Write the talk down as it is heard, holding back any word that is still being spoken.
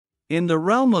In the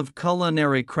realm of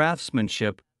culinary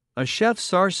craftsmanship, a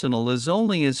chef's arsenal is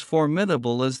only as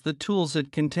formidable as the tools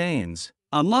it contains.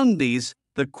 Among these,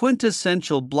 the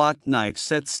quintessential block knife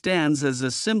set stands as a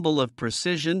symbol of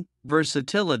precision,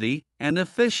 versatility, and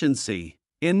efficiency.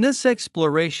 In this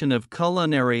exploration of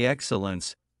culinary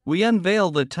excellence, we unveil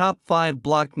the top 5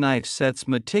 block knife sets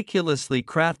meticulously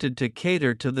crafted to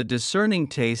cater to the discerning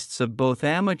tastes of both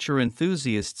amateur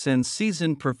enthusiasts and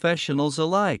seasoned professionals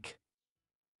alike.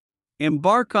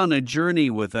 Embark on a journey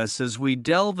with us as we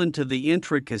delve into the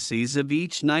intricacies of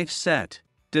each knife set,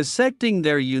 dissecting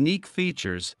their unique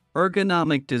features,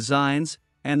 ergonomic designs,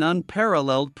 and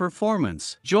unparalleled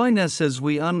performance. Join us as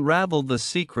we unravel the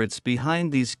secrets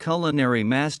behind these culinary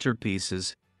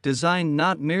masterpieces, designed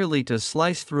not merely to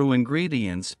slice through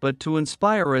ingredients but to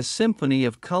inspire a symphony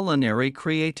of culinary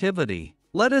creativity.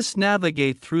 Let us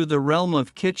navigate through the realm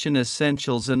of kitchen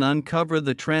essentials and uncover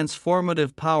the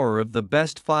transformative power of the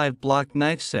best 5 block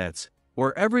knife sets,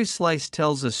 where every slice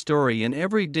tells a story and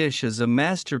every dish is a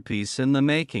masterpiece in the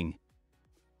making.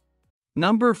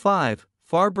 Number 5.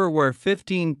 Farberware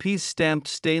 15-piece stamped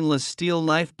stainless steel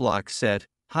knife block set,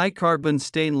 high-carbon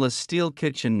stainless steel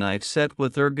kitchen knife set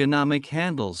with ergonomic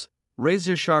handles,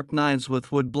 razor-sharp knives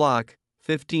with wood block,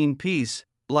 15-piece,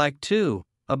 black 2.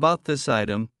 About this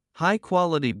item: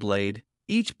 high-quality blade.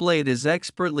 Each blade is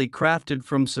expertly crafted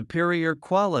from superior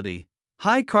quality,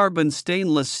 high-carbon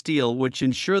stainless steel which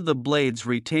ensure the blades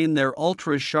retain their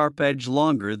ultra-sharp edge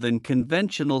longer than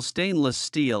conventional stainless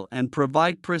steel and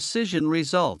provide precision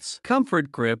results.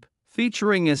 Comfort grip.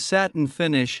 Featuring a satin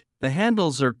finish, the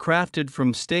handles are crafted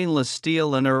from stainless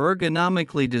steel and are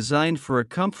ergonomically designed for a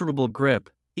comfortable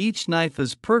grip. Each knife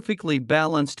is perfectly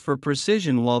balanced for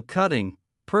precision while cutting.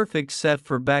 Perfect set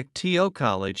for back to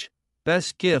college.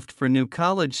 Best gift for new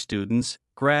college students,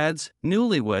 grads,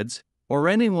 newlyweds, or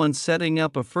anyone setting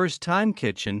up a first-time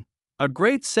kitchen. A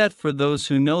great set for those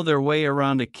who know their way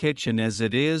around a kitchen as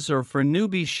it is or for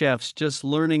newbie chefs just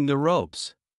learning the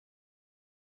ropes.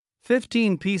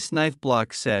 15-piece knife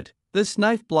block set. This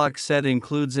knife block set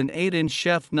includes an 8-inch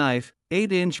chef knife,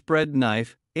 8-inch bread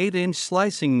knife, 8-inch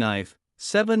slicing knife,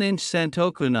 7-inch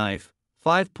santoku knife,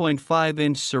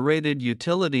 5.5-inch serrated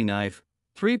utility knife,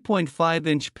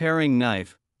 3.5-inch paring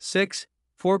knife, 6,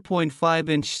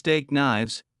 4.5-inch steak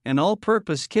knives, an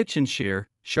all-purpose kitchen shear,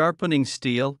 sharpening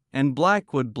steel, and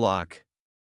blackwood block.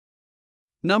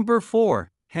 Number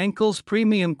 4. HENCKELS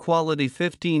Premium Quality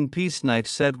 15-piece knife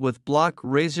set with block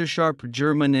razor-sharp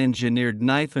German-engineered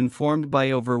knife informed by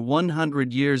over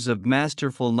 100 years of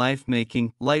masterful knife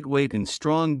making, lightweight and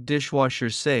strong,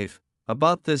 dishwasher safe.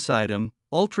 About this item: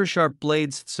 ultra-sharp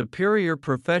blades, superior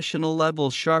professional-level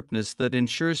sharpness that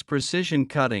ensures precision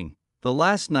cutting. The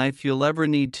last knife you'll ever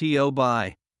need to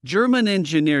buy.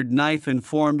 German-engineered knife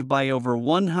informed by over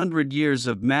 100 years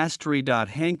of mastery.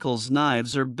 HENCKELS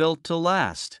knives are built to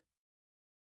last.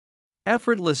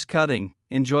 Effortless cutting.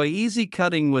 Enjoy easy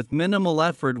cutting with minimal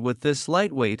effort with this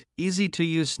lightweight,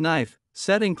 easy-to-use knife.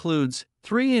 Set includes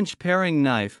 3-inch paring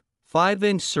knife,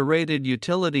 5-inch serrated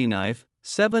utility knife,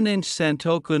 7-inch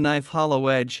santoku knife hollow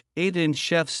edge, 8-inch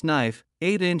chef's knife,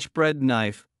 8-inch bread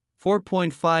knife,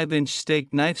 4.5-inch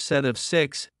steak knife set of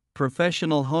 6,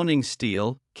 professional honing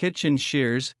steel, kitchen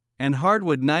shears, and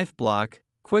hardwood knife block.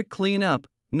 Quick cleanup,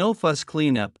 no fuss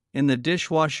cleanup, in the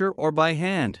dishwasher or by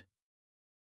hand.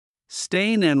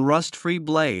 Stain and rust-free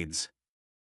blades.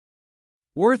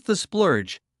 Worth the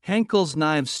splurge. HENCKELS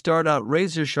knives start out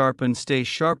razor sharp and stay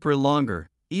sharper longer,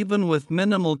 even with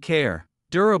minimal care.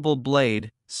 Durable blade,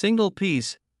 single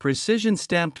piece, precision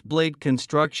stamped blade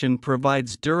construction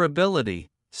provides durability,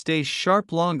 stays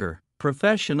sharp longer.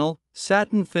 Professional,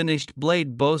 satin finished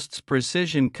blade boasts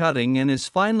precision cutting and is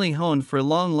finely honed for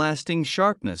long-lasting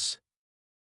sharpness.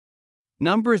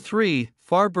 Number 3.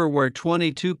 Farberware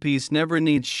 22-piece never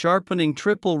needs sharpening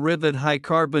triple rivet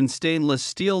high-carbon stainless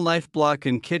steel knife block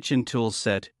and kitchen tool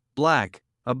set, black.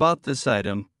 About this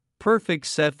item: perfect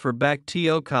set for back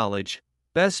to college.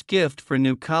 Best gift for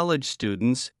new college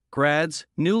students, grads,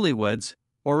 newlyweds,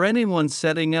 or anyone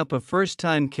setting up a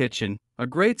first-time kitchen. A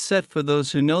great set for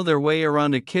those who know their way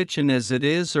around a kitchen as it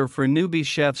is or for newbie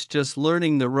chefs just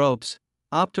learning the ropes.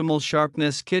 Optimal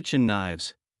sharpness kitchen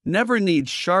knives. Never need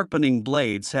sharpening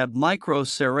blades have micro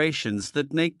serrations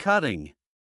that make cutting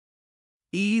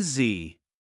easy.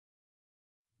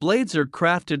 Blades are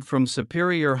crafted from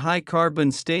superior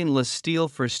high-carbon stainless steel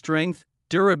for strength,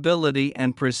 durability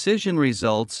and precision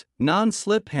results.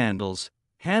 Non-slip handles.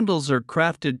 Handles are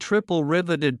crafted triple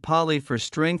riveted poly for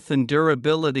strength and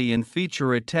durability and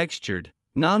feature a textured,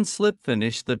 non-slip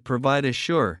finish that provide a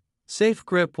sure, safe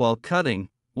grip while cutting.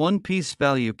 One-piece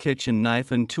value kitchen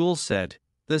knife and tool set.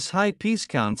 This high piece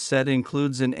count set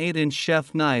includes an 8-inch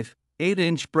chef knife,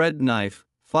 8-inch bread knife,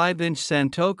 5-inch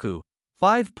santoku,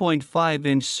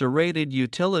 5.5-inch serrated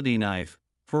utility knife,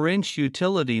 4-inch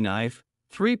utility knife,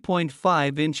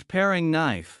 3.5-inch paring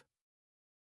knife.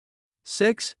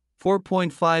 6.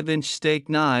 4.5-inch steak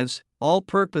knives,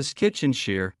 all-purpose kitchen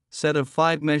shear, set of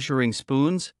 5 measuring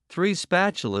spoons, 3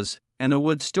 spatulas, and a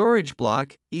wood storage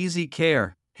block. Easy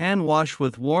care, hand wash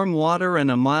with warm water and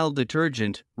a mild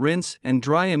detergent, rinse and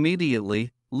dry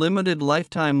immediately, limited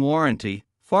lifetime warranty.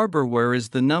 Farberware is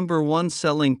the #1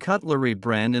 selling cutlery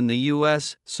brand in the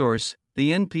U.S. Source: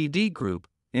 the NPD Group,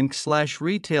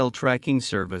 Inc./Retail Tracking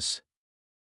Service.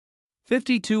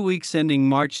 52 weeks ending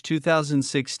March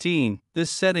 2016. This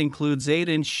set includes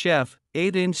 8-inch chef,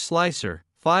 8-inch slicer,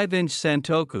 5-inch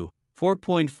santoku,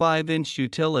 4.5-inch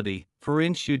utility,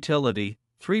 4-inch utility,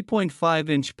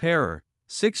 3.5-inch parer,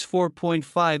 6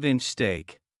 4.5-inch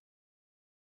steak,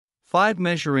 5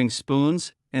 measuring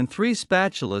spoons, and 3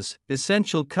 spatulas.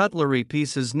 Essential cutlery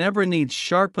pieces never need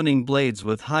sharpening blades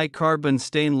with high-carbon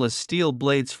stainless steel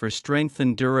blades for strength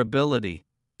and durability.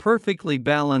 Perfectly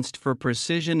balanced for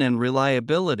precision and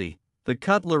reliability. The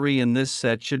cutlery in this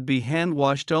set should be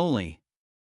hand-washed only.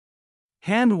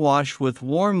 Hand wash with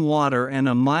warm water and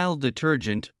a mild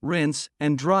detergent, rinse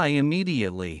and dry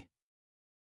immediately.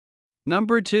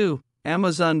 Number 2.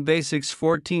 Amazon Basics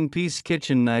 14-piece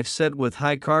kitchen knife set with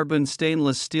high-carbon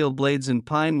stainless steel blades and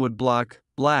pinewood block,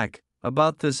 black.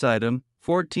 About this item,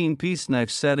 14-piece knife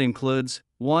set includes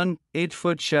 1.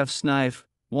 8-foot chef's knife,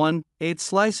 1. 8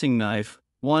 slicing knife,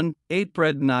 1. 8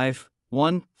 bread knife,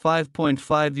 1.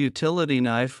 5.5 utility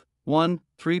knife, 1.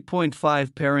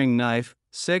 3.5 paring knife,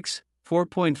 6.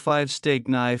 4.5 steak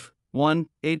knife, 1.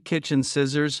 8 kitchen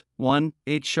scissors, 1.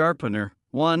 8 sharpener,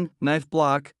 1. Knife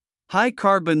block.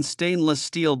 High-carbon stainless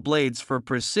steel blades for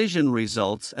precision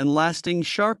results and lasting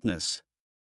sharpness.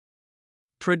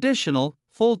 Traditional,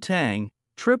 full-tang,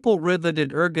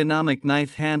 triple-riveted ergonomic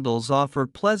knife handles offer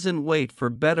pleasant weight for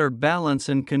better balance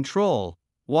and control.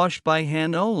 Wash by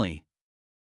hand only.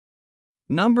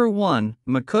 Number 1.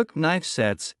 McCook knife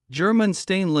sets, German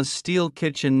stainless steel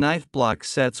kitchen knife block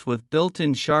sets with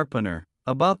built-in sharpener.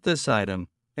 About this item,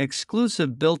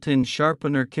 exclusive built-in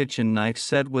sharpener kitchen knife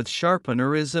set with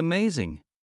sharpener is amazing.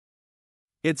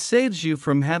 It saves you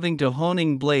from having to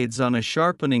honing blades on a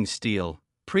sharpening steel.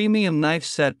 Premium knife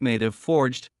set made of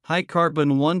forged,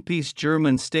 high-carbon one-piece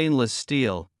German stainless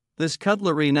steel. This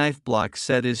cutlery knife block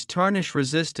set is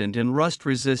tarnish-resistant and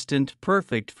rust-resistant,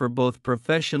 perfect for both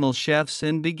professional chefs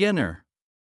and beginner.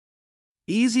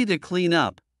 Easy to clean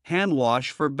up, hand wash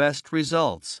for best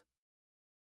results.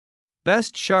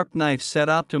 Best sharp knife set.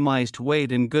 Optimized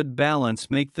weight and good balance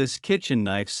make this kitchen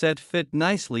knife set fit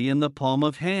nicely in the palm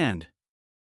of hand.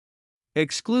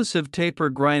 Exclusive taper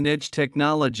grind edge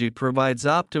technology provides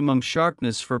optimum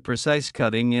sharpness for precise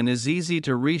cutting and is easy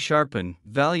to resharpen.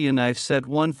 Value knife set.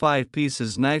 1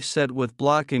 5-pieces knife set with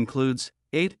block includes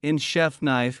 8-inch chef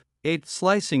knife, 8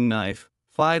 slicing knife,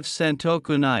 5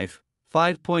 santoku knife,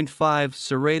 5.5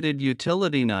 serrated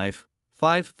utility knife,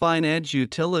 5 fine edge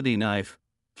utility knife,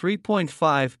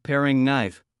 3.5 paring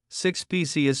knife, 6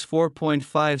 pieces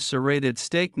 4.5 serrated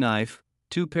steak knife,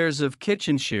 2 pairs of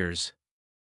kitchen shears,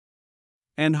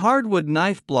 and hardwood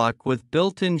knife block with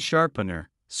built-in sharpener.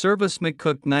 Service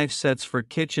McCook knife sets for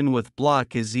kitchen with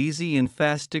block is easy and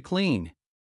fast to clean.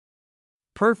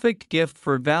 Perfect gift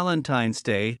for Valentine's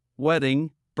Day,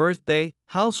 wedding, birthday,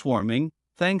 housewarming,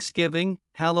 Thanksgiving,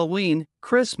 Halloween,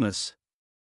 Christmas.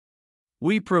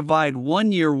 We provide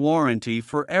 1-year warranty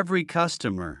for every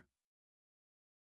customer.